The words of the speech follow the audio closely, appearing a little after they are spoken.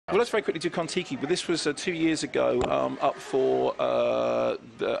Well, let's very quickly do Kon-Tiki, but this was 2 years ago, up for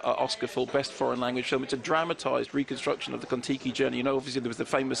the Oscar for Best Foreign Language Film. It's a dramatised reconstruction of the Kon-Tiki journey. You know, obviously there was the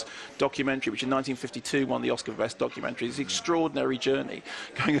famous documentary, which in 1952 won the Oscar for Best Documentary. It's an extraordinary journey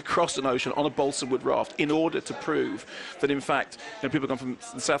going across an ocean on a balsa wood raft in order to prove that, in fact, people come from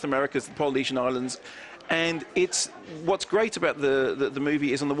the South Americas, the Polynesian Islands. And it's what's great about the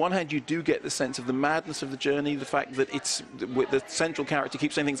movie is, on the one hand, you do get the sense of the madness of the journey, the fact that it's the central character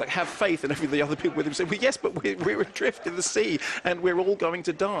keeps saying things like "have faith," and the other people with him say, "Well, yes, but we're adrift in the sea, and we're all going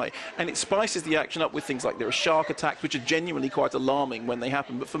to die." And it spices the action up with things like there are shark attacks, which are genuinely quite alarming when they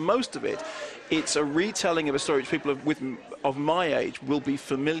happen. But for most of it, it's a retelling of a story which people of my age will be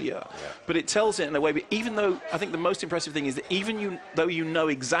familiar. Yeah. But it tells it in a way. But even though I think the most impressive thing is that though you know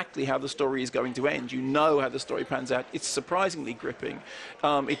exactly how the story is going to end, you know how the story pans out, it's surprisingly gripping.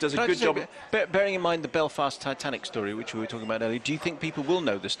 It does a good job. Bearing in mind the Belfast Titanic story, which we were talking about earlier, do you think people will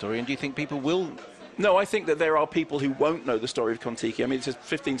know the story, and do you think people will... No, I think that there are people who won't know the story of Kon-Tiki. I mean, it's a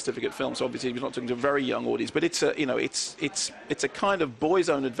 15 certificate film, so obviously we're not talking to a very young audience, but it's a, it's a kind of boy's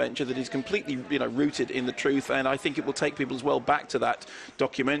own adventure that is completely, rooted in the truth, and I think it will take people as well back to that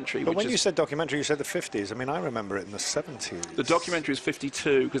documentary. But when you said documentary, you said the 50s. I mean, I remember it in the 70s. The documentary was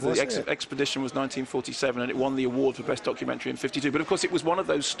 52, because the expedition was 1947, and it won the award for Best Documentary in 52. But of course, it was one of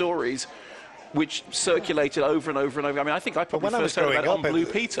those stories which circulated over and over and over. I mean, I think I probably first heard about it on Blue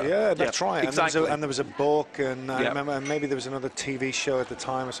Peter. Yeah, that's right. Exactly. And there was a book, and I remember, and maybe there was another TV show at the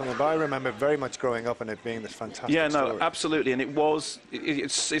time or something, but I remember very much growing up and it being this fantastic story. Absolutely. And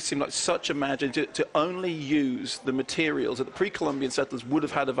it seemed like such a magic to only use the materials that the pre-Columbian settlers would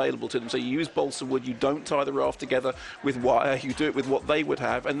have had available to them. So you use balsa wood, you don't tie the raft together with wire, you do it with what they would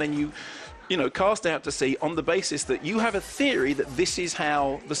have, and then you cast out to sea on the basis that you have a theory that this is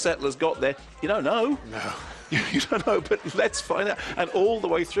how the settlers got there. You don't know. No. You don't know, but let's find out. And all the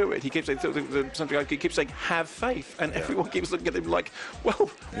way through it, he keeps saying something like, he keeps saying, "have faith," and everyone keeps looking at him like, "Well,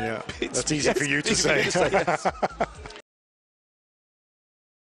 that's easy for you to say." Yes.